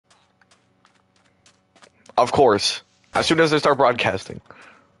Of course. As soon as they start broadcasting.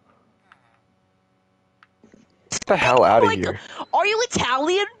 Get the hell out of here. Are you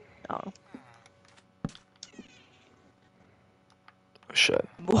Italian? Oh. Shit.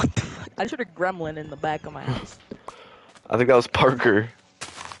 What the fuck? I just heard a gremlin in the back of my house. I think that was Parker.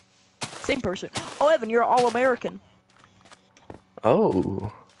 Same person. Oh, Evan, you're all-American.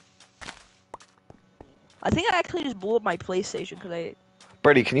 Oh. I think I actually just blew up my PlayStation because I...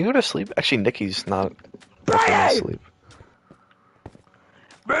 Brady, can you go to sleep? Actually, Nikki's not Brady! asleep.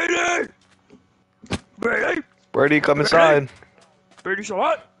 Brady! Brady! Brady, come inside. Brady, shut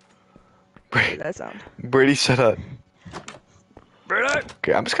up! Brady, That sound. Brady, shut up. Brady!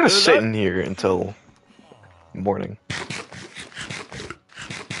 Okay, I'm just gonna sit in here until morning. I'm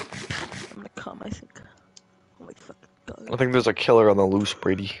gonna come, I think. Oh my fucking god. I think there's a killer on the loose,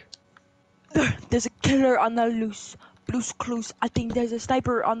 Brady. There's a killer on the loose. Blues clues. I think there's a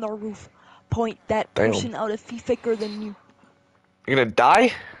sniper on the roof. Point that person out if he's thicker than you. You're gonna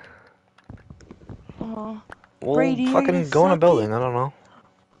die? Well, Brady, fucking go in a building. I don't know.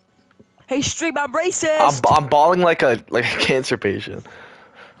 Hey, stream, I'm racist. I'm bawling like a cancer patient.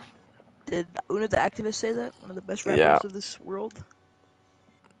 Did Una the activist say that? One of the best rappers of this world.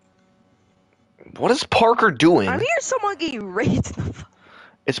 What is Parker doing? I'm hearing someone getting raped.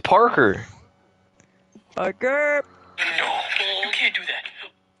 It's Parker. Parker. No, you can't do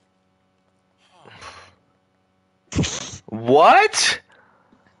that. What?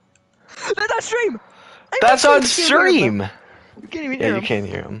 That's on stream. That's on stream. You can't even hear him. You can't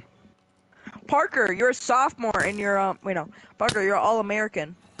hear him. Parker, you're a sophomore and you're wait no. Parker, you're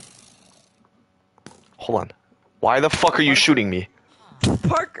all-American. Hold on. Why the fuck are you shooting me?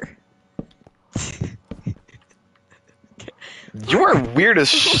 Parker. You are weird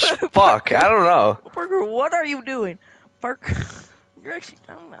as fuck. I don't know. Parker, what are you doing? Parker, you're actually.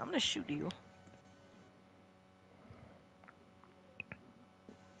 I'm gonna shoot you.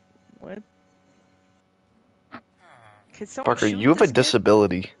 What? Parker, you have a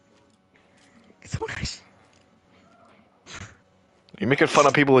disability. You making fun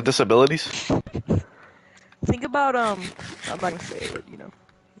of people with disabilities? Think about I'm not gonna say it, you know.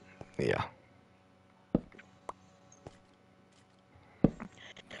 Yeah.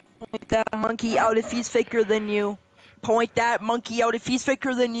 Point that monkey out if he's thicker than you. Point that monkey out if he's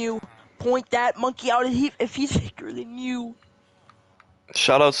thicker than you. Point that monkey out if he's thicker than you.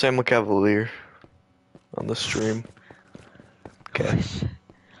 Shout out Sam LeCavalier on the stream. Okay.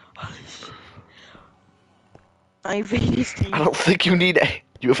 I have ADHD. I don't think you need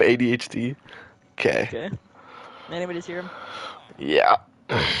you have ADHD. Okay. Okay. Anybody just hear him? Yeah.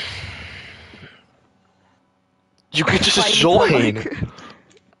 You could just join.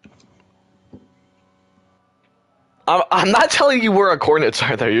 I'm not telling you where our coordinates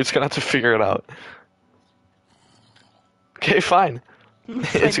are there. You're just gonna have to figure it out. Okay, fine.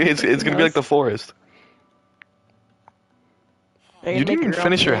 It's gonna be like the forest. You didn't even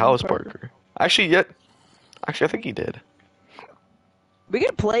finish your house, Parker. Actually, I think he did. We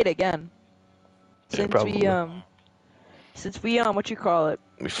can play it again. Since we what you call it?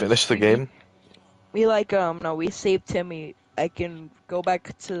 We finished the game. We no, we saved Timmy. I can go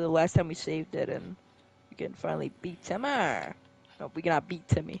back to the last time we saved it, and we can finally beat Timmy. No, we cannot beat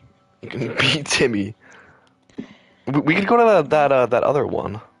Timmy. You can beat Timmy. We could go to that other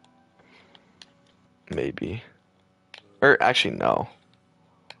one. Maybe. Or actually, no.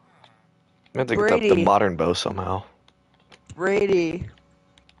 We have to get the modern bow somehow. Brady.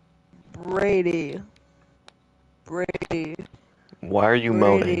 Why are you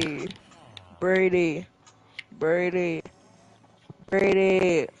moaning? Brady.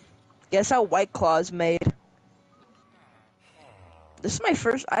 Guess how White Claw's made? This is my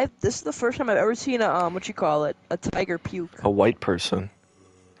first. This is the first time I've ever seen a what you call it? A tiger puke. A white person.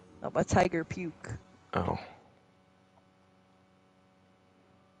 No, a tiger puke. Oh.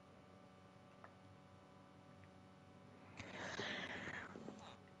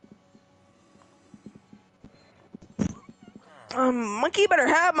 Monkey better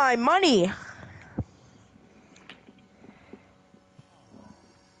have my money.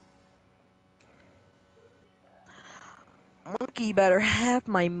 Monkey better have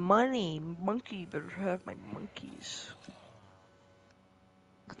my money. Monkey better have my monkeys.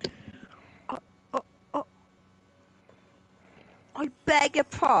 I beg your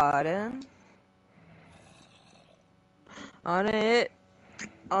pardon. On it.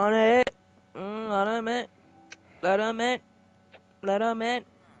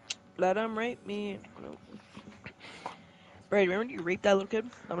 Let him rape me. Brady, remember you raped that little kid?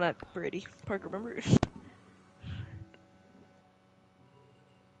 I'm not Brady. Parker, remember?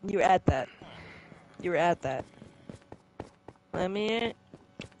 You were at that. You're at that. Let me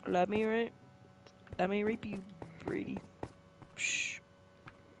rape you, Brady. Shh.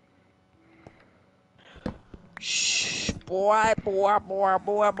 Shh. Boy. I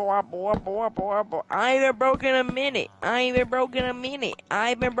ain't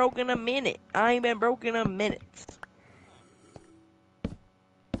been broke in a minute.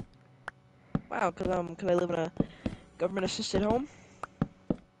 Wow, cause I live in a government-assisted home?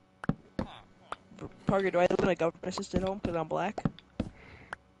 Parker, do I live in a government-assisted home because I'm black?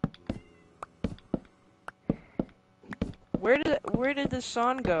 Where did the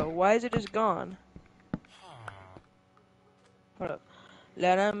song go? Why is it just gone? Hold up.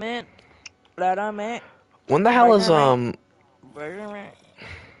 Let 'em in. When the hell is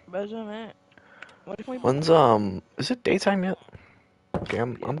when's is it daytime yet? Okay,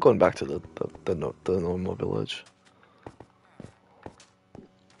 I'm going back to the normal village.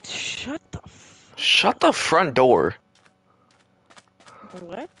 Shut the front door.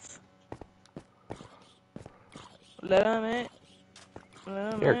 What? Let 'em in.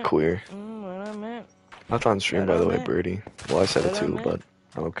 You're queer. That's on stream, by the way, Birdie. Well, I said it too, but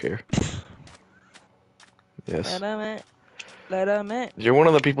I don't care. Yes. Let 'em in. You're one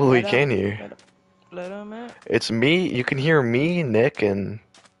of the people who he can hear. Let 'em in. It's me. You can hear me, Nick, and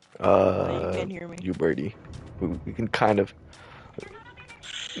No, you can't hear me. you, Birdie. We can kind of.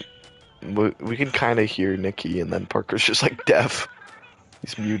 We can kind of hear Nicky, and then Parker's just like deaf.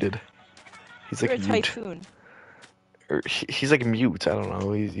 He's muted. He's like You're a mute. typhoon. Or he's like mute. I don't know.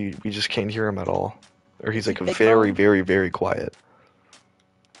 We just can't hear him at all. Or he's like Big very, bone? very, very quiet.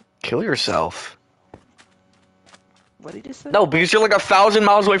 Kill yourself. What did you say? No, because you're like 1,000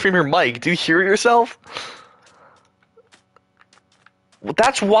 miles away from your mic. Do you hear yourself? Well,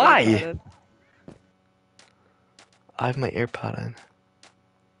 that's why. I have my AirPod in.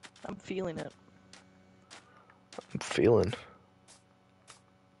 I'm feeling it. I'm feeling.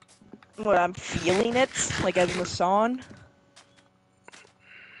 What, I'm feeling it? Like as in the song?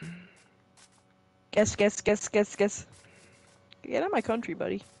 Guess. Get out of my country,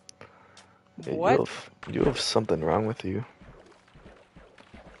 buddy. Yeah, What? You have something wrong with you.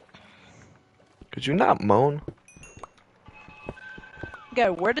 Could you not moan?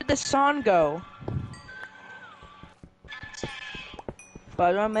 God, where did the song go? Who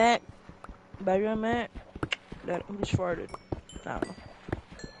just farted? I don't know.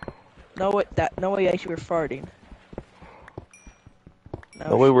 No way actually were farting.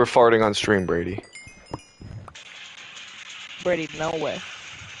 No way we're farting on stream, Brady. Brady, no way.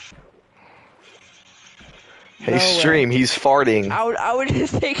 Hey, stream, he's farting. I was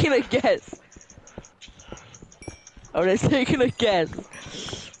just taking a guess.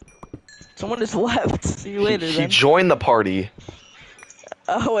 Someone just left. See you later, He then. joined the party.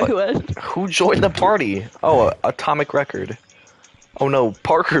 Oh, wait, what? Who joined the party? Oh, Atomic Record. Oh no,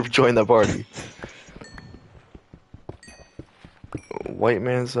 Parker joined the party. White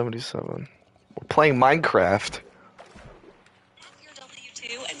Man 77. We're playing Minecraft.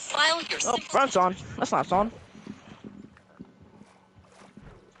 Oh, front's on. That's not on.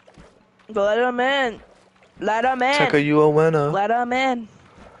 But let him in. Take a you a winner. Let him in.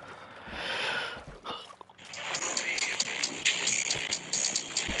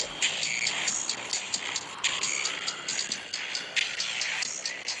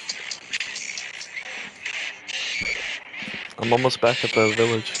 I'm almost back at the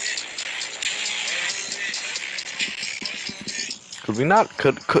village.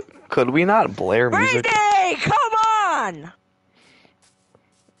 Could we not blare music? Brady, come on!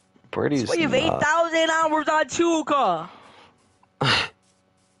 Brady's We have 8,000 hours on Chuka.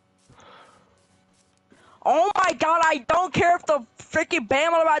 Oh my god, I don't care if the freaking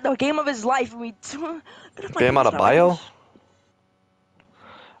Bam out about the game of his life. Bam out of bio?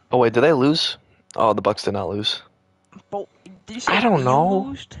 Oh wait, did they lose? Oh, the Bucks did not lose. But, did you say I don't know.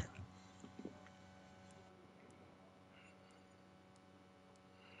 Lost?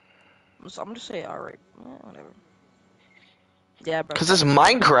 So I'm gonna say alright. Whatever. Yeah, bro. Cause it's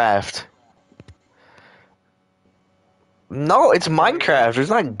Minecraft. No, it's Minecraft. There's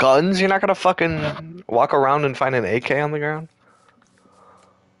not guns. You're not gonna fucking walk around and find an AK on the ground.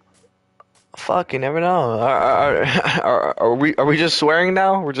 Fuck, you never know. Are we just swearing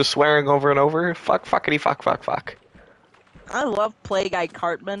now? We're just swearing over and over? Fuck, fuckity, fuck. I love Play Guy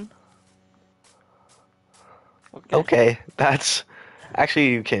Cartman. Okay, that's... Actually,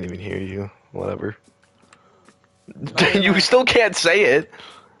 you can't even hear you. Whatever. No, you still can't say it.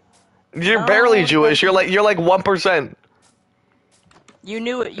 You're No, barely Jewish. You're like 1%. You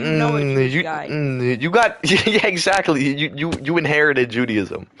knew it. You know a Jewish guy. You got yeah, exactly. You inherited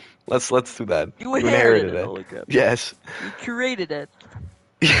Judaism. Let's do that. You You inherited inherited it. it. Holy crap. Yes. You curated it.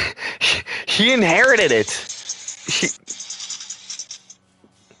 He inherited it. He,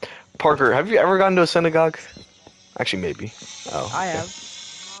 Parker, have you ever gone to a synagogue? Actually, maybe. Oh, I okay. have.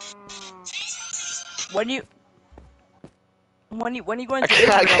 When you going to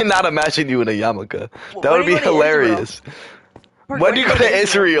I Israel? cannot imagine you in a yarmulke. That When would are you be going to Israel? hilarious. Parker, When do you go to Israel?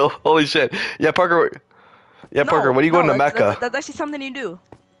 Israel? Holy shit. Yeah, Parker. Yeah, Parker. No, When are you going no, to Mecca? that's actually something you do.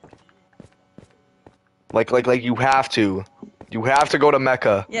 Like you have to. You have to go to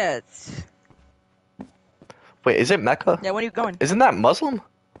Mecca. Yeah, it's Wait, is it Mecca? yeah. When are you going? Isn't that Muslim?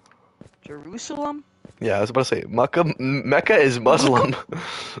 Jerusalem? Yeah, I was about to say Mecca is Muslim.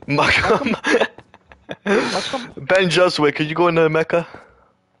 Mecca. Welcome. Ben Juswick, are you going to Mecca?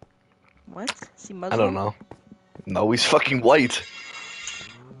 What? Is he I don't Muslim? know. No, he's fucking white.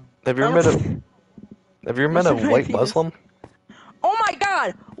 Have you I ever met a don't- Have you ever met a Mr. white Penis. Muslim? Oh my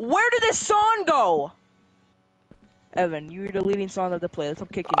God! Where did this song go? Evan, you're deleting songs of the playlist. I'm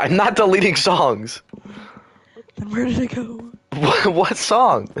kicking you. I'm not deleting songs. Then where did it go? What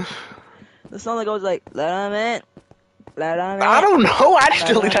song? The song that goes like, let 'em in, let 'em in. I don't know. I didn't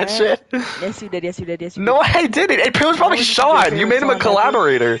let delete 'em that in. shit. Yes, you did. Yes, you did. Yes, you No, did. I didn't. It was probably This is your Sean. You favorite made him a song ever.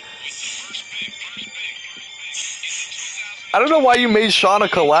 collaborator. I don't know why you made Sean a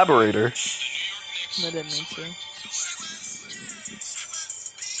collaborator. I didn't mean to.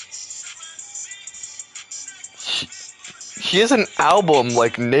 He has an album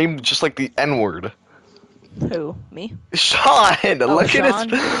like named just like the N-word. Who? Me? Sean, Oh, Sean?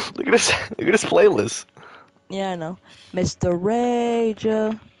 look at his playlist. Yeah, I know. Mr.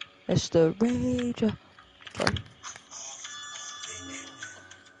 Rager. Mr. Rager. Sorry.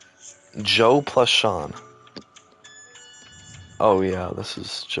 Joe plus Sean. Oh yeah, this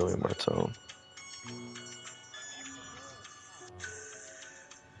is Joey Martone.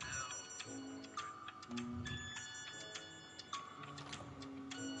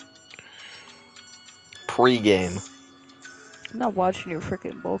 Pre-game. I'm not watching your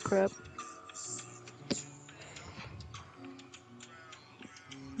freaking bullcrap.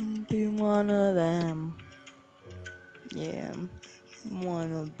 Be one of them. Yeah.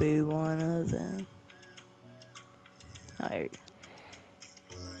 Wanna be one of them. Alright.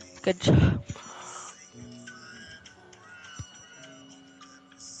 Good job.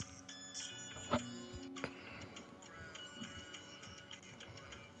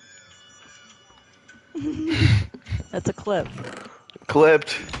 That's a clip.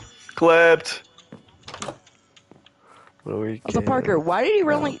 Clipped. Clipped. Also, Parker, why did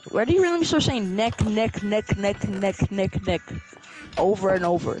you really start saying neck over and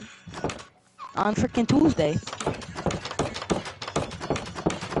over on freaking Tuesday?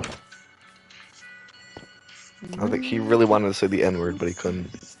 I think he really wanted to say the N-word, but he couldn't.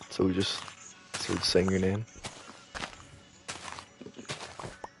 So we just started saying your name.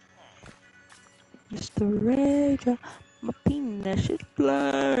 Mr. Rager, my penis is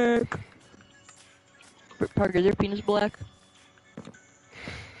black. Parker, is your penis black?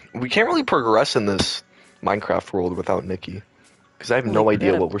 We can't really progress in this Minecraft world without Nikki. Because I have no Holy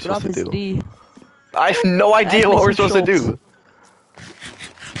idea crap, what we're get off supposed to his do. D. I have no idea what we're Mason supposed to Schultz. do.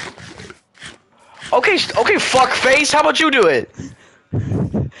 Okay, fuck face, how about you do it?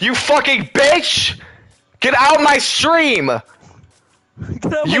 You fucking bitch! Get out of my stream! Get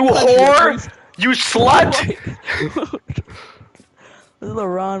out of You my country, whore! please. You slut! This is the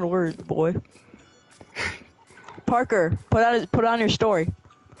wrong word, boy. Parker, put on your story.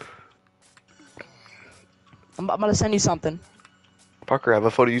 I'm gonna send you something. Parker, I have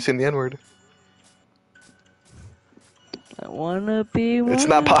a photo of you saying the N-word. I wanna be one It's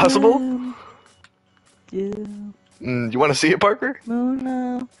not of possible? them. Yeah. You want to see it, Parker?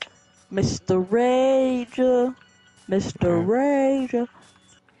 Mona. Mr. Rager. Mr. Rager.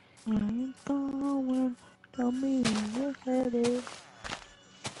 Where you going? Tell me where you're headed.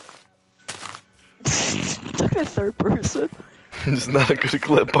 Look at third person. It's not a good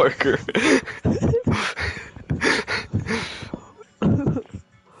clip, Parker.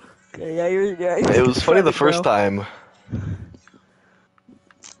 Okay, yeah, you're It was funny the first bro. time.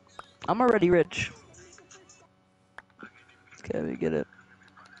 I'm already rich. Okay, we get it.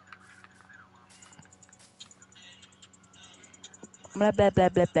 Blah blah blah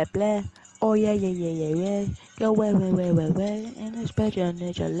blah blah blah. Oh yeah yeah yeah yeah yeah. Go away and it's better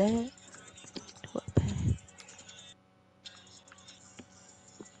than your leg.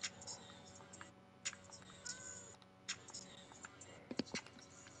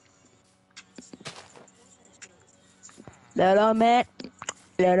 Little man.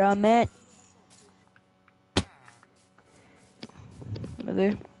 That I meant.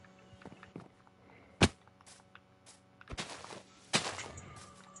 There.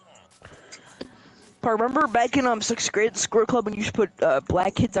 I remember back in 6th grade at the square club when you used to put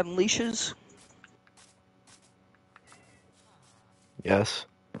black kids on leashes. Yes.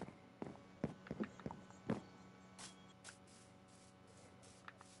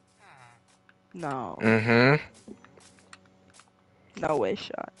 No. Mm-hmm. No way,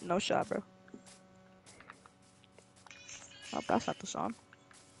 shot. No shot, bro. Oh, that's not the song.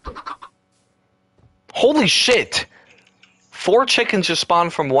 Holy shit! 4 chickens just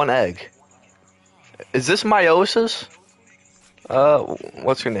spawned from 1 egg. Is this meiosis?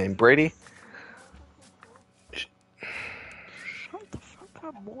 What's her name? Brady? Shut the fuck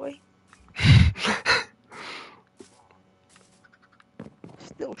up, boy.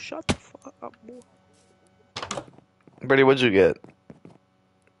 Still shut the fuck up, boy. Brady, what'd you get?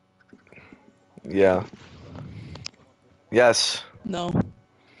 Yeah. Yes. No.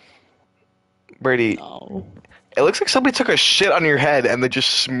 Brady, No. it looks like somebody took a shit on your head and they just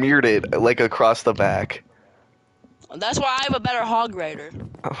smeared it, like, across the back. That's why I have a better hog rider.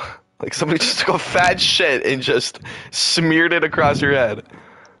 Like somebody just took a fat shit and just smeared it across your head.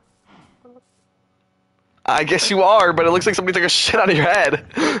 I guess you are, but it looks like somebody took a shit on your head.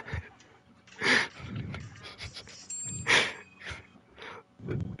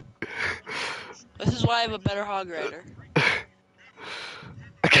 This is why I have a better hog rider.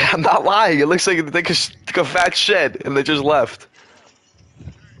 Okay, I'm not lying. It looks like they took a fat shit and they just left.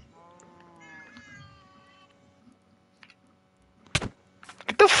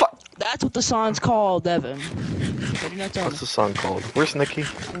 Get the fuck. That's what the song's called, Devin. What did you not tell What's me? the song called? Where's Nikki?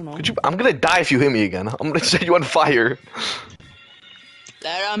 I don't know. Could you? I'm gonna die if you hit me again. I'm gonna set you on fire.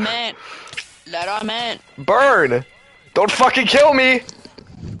 That I meant. That I meant. Burn! Don't fucking kill me!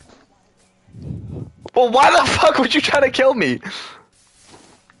 Well, why the fuck would you try to kill me?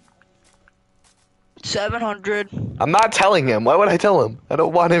 700. I'm not telling him. Why would I tell him? I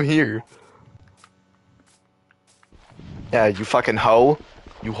don't want him here. Yeah, you fucking hoe.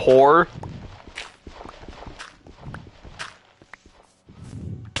 You whore.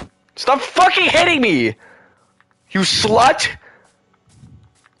 Stop fucking hitting me! You slut!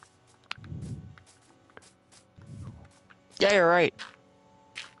 Yeah, you're right.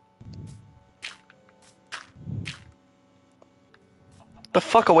 The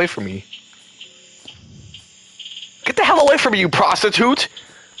fuck away from me. Get the hell away from me, you prostitute!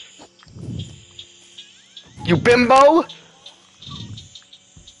 You bimbo!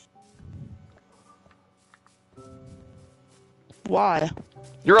 Why?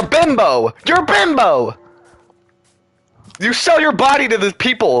 You're a bimbo! You're a bimbo! You sell your body to the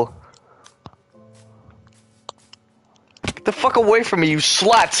people! Get the fuck away from me, you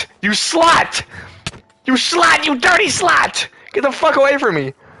slut! You slut! You slut! You dirty slut! Get the fuck away from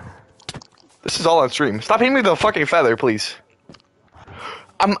me! This is all on stream. Stop hitting me with the fucking feather, please.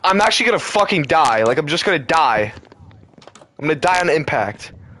 I'm actually gonna fucking die. Like, I'm just gonna die. I'm gonna die on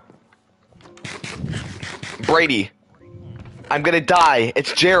impact. Brady. I'm gonna die.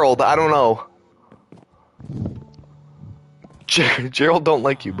 It's Gerald. I don't know. Gerald don't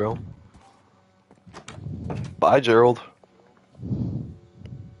like you, bro. Bye, Gerald.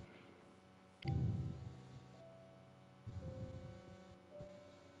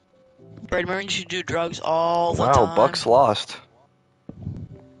 Brad, remember you should do drugs all the Wow, time. Buck's lost.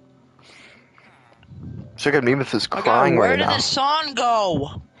 Chicken Meemith is My God, crying where right did now. this song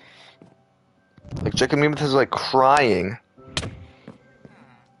go? Like, Chicken Meemith is, like, crying.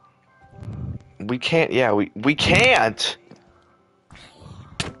 We can't, yeah, we can't!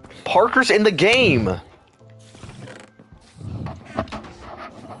 Parker's in the game!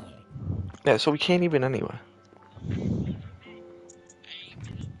 Yeah, so we can't even anyway.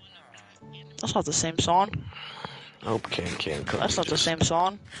 That's not the same song. Hope can. That's not the same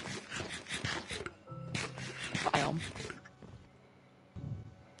song.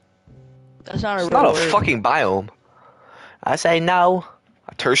 That's not a It's real not a word. fucking biome. I say no.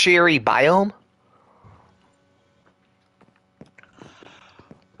 A tertiary biome?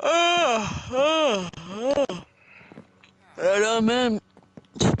 And I'm in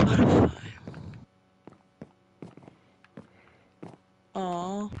Spotify.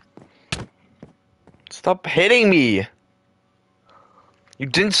 Aww. Stop hitting me! You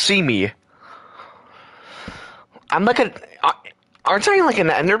didn't see me. I'm like a... Aren't I like an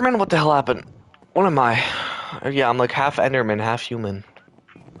Enderman? What the hell happened? What am I? Yeah, I'm like half Enderman, half human.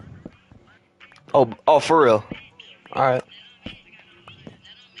 Oh, for real. Alright.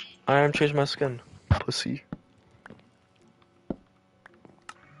 I'm changing my skin. Pussy.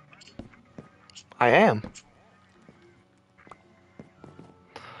 I am.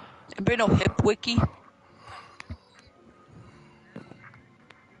 Anybody know Hip Wiki?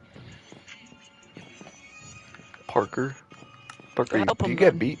 Parker. Parker, Help do you him get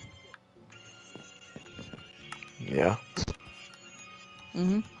then. beat? Yeah.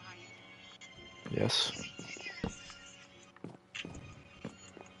 Mm-hmm. Yes.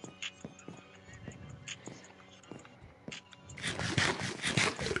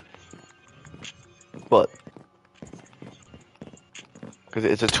 But because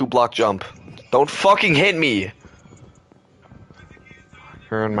it's a 2-block jump. Don't fucking hit me.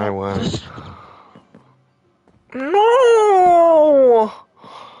 You're in my way. Just No.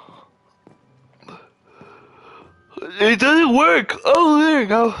 It doesn't work. Oh, there you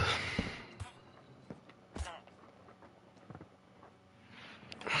go.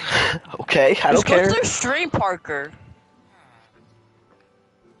 Okay, I don't go to care. their stream, Parker.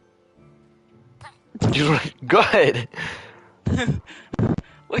 You go ahead.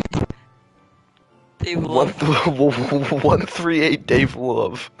 Wait. Dave One, Love. 138 Dave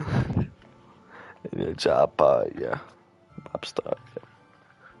Love. Yeah, job, yeah. Pop star.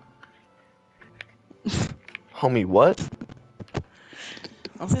 Homie, what?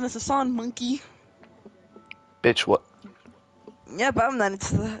 I'm saying that's a song, monkey. Bitch, what? Yeah, but I'm not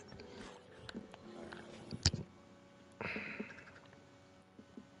into that.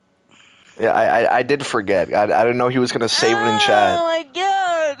 Yeah, I did forget. I didn't know he was gonna save it in Oh chat. my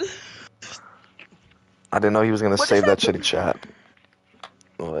god! I didn't know he was gonna What just save that shit in happened? chat.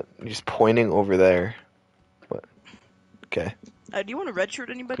 What? He's pointing over there. What? Okay. Do you want to redshirt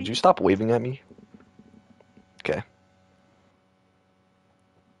Could anybody? you stop waving at me? Okay.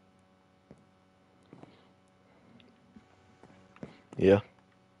 Yeah.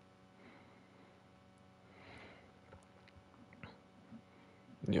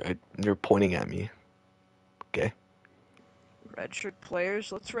 You're pointing at me. Okay. Redshirt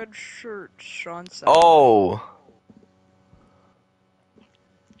players? Let's redshirt Sean 7. Oh.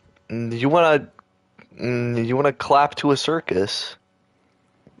 You wanna clap to a circus?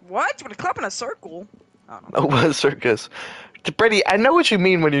 What? You want to clap in a circle? I don't know. Oh, what a circus. Brady, I know what you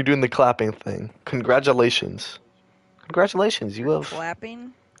mean when you're doing the clapping thing. Congratulations. Congratulations, you You're have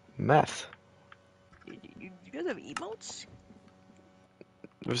clapping? meth. You guys have emotes?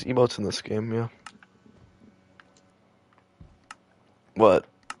 There's emotes in this game, yeah. What?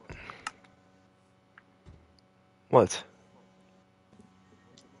 What?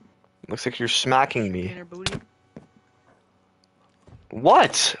 Looks like you're smacking me. Inner booty?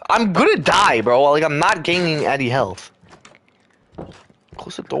 What? I'm gonna die, bro. Like, I'm not gaining any health.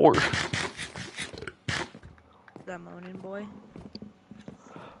 Close the door. That moaning boy?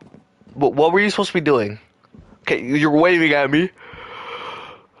 What were you supposed to be doing? Okay, you're waving at me.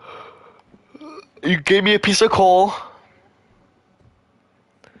 You gave me a piece of coal.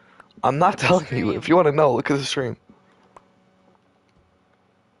 I'm not Look at the telling you. If you stream. want to know, look at the stream.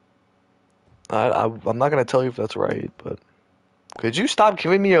 I'm not gonna tell you if that's right, but could you stop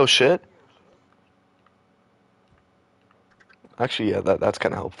giving me your shit? Actually, yeah, that's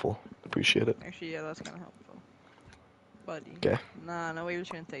kind of helpful. Appreciate it. Actually, yeah, that's kind of helpful. Buddy. Okay. Nah, no way you're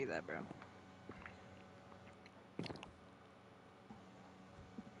just gonna take that, bro.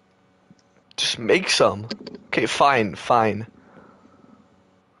 Just make some. Okay, fine, fine.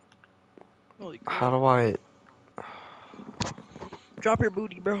 Holy How crap. do I? Drop your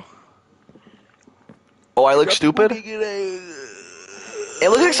booty, bro. Oh, I look Drop stupid? your booty, It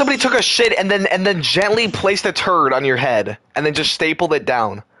looks like somebody took a shit and then gently placed a turd on your head and then just stapled it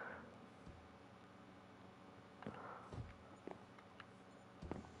down.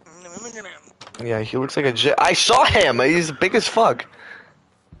 Yeah, he looks like a I saw him. He's big as fuck.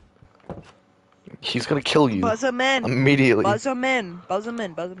 He's gonna kill you Buzz him in. immediately. Buzz him in. Buzz him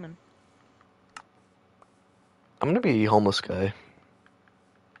in. Buzz him in. I'm gonna be a homeless guy.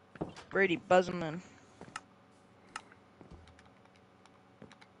 Brady, buzz him in.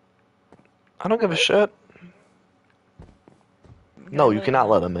 I don't give a shit. No, you cannot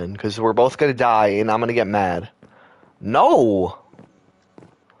let him in because we're both gonna die and I'm gonna get mad. No.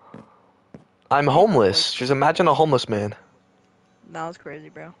 I'm homeless. Just imagine a homeless man. That was crazy,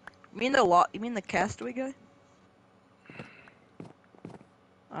 bro. You mean the Castaway guy?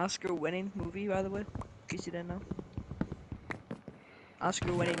 Oscar-winning movie, by the way, in case you didn't know.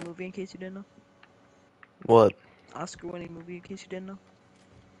 Oscar-winning movie, in case you didn't know. What? Oscar-winning movie, in case you didn't know.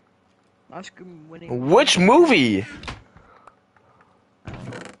 Oscar-winning movie. Which movie?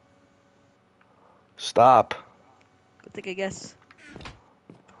 Stop. Go take a guess.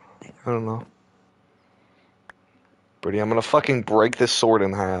 I don't know. Brady, I'm gonna fucking break this sword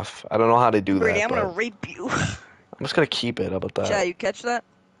in half. I don't know how to do Brady, that, I'm but gonna rape you. I'm just gonna keep it. How about that? Chad, you catch that?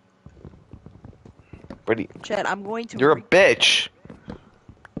 Brady, Chad, I'm going to you're a rape bitch.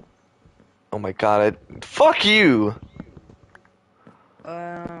 Oh my god, fuck you.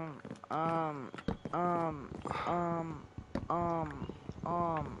 Um, um, um, um,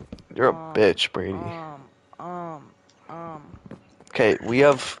 um, You're a bitch, Brady. um, um, um. Okay, we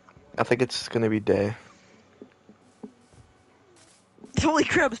have. I think it's gonna be day. Holy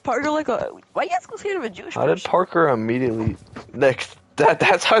crap, is Parker like a... Why you guys so scared of a Jewish How did person? Parker immediately next?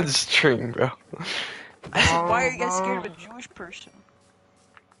 That's on stream, bro. I said, why are you guys scared of a Jewish person?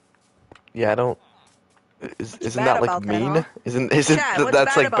 Yeah, I don't. What's Isn't bad that like about that, mean? huh? Isn't Chad, what's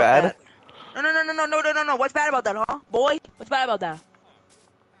that's bad like about bad? that? No. What's bad about that, huh? Boy, what's bad about that?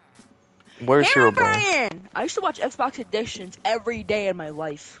 Where's Hero Brian? Brian! I used to watch Xbox Editions every day in my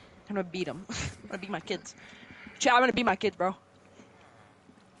life. I'm gonna beat them. I'm gonna beat my kids. Chad, I'm gonna beat my kids, bro.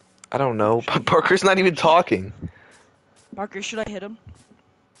 I don't know. But Parker's not even talking. Parker, should I hit him?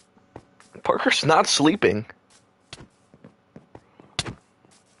 Parker's not sleeping.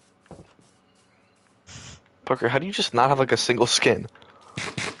 Parker, how do you just not have like a single skin?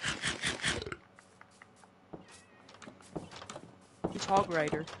 He's Hog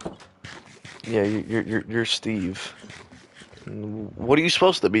Rider. Yeah, you're Steve. What are you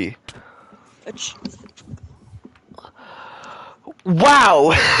supposed to be?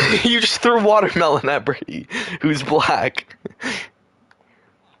 Wow! You just threw watermelon at Brady, who's black.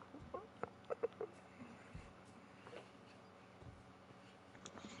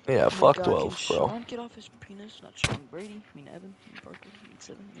 Yeah, Oh my fuck god, can 12, bro. Sean get off his penis? Not Sean. Brady? I mean Evan? I mean Parker? I mean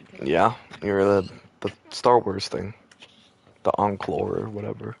Seven? I mean Kevin? Yeah, you're the Star Wars thing. The Encore or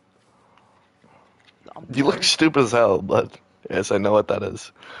whatever. You look stupid as hell, but yes, I know what that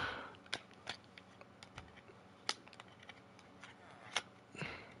is.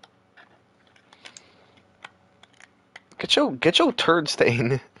 Get your turd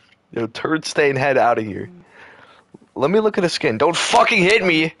stain. Yo, turd stain head out of here. Let me look at his skin. Don't fucking hit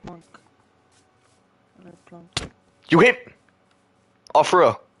me! Connor Plunk. You hit! Oh, for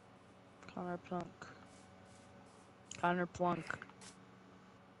real. Connor Plunk. Connor Plunk.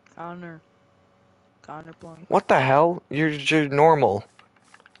 Connor. Connor Plunk. What the hell? You're normal.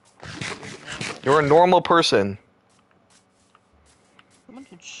 You're a normal person. Someone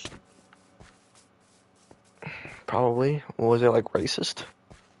can Probably. Was it like racist?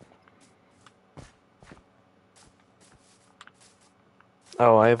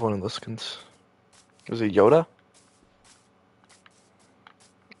 Oh, I have one of those skins. Was it Yoda?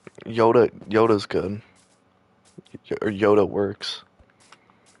 Yoda's good. Or Yoda works.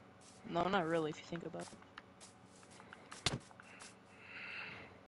 No, not really, if you think about it.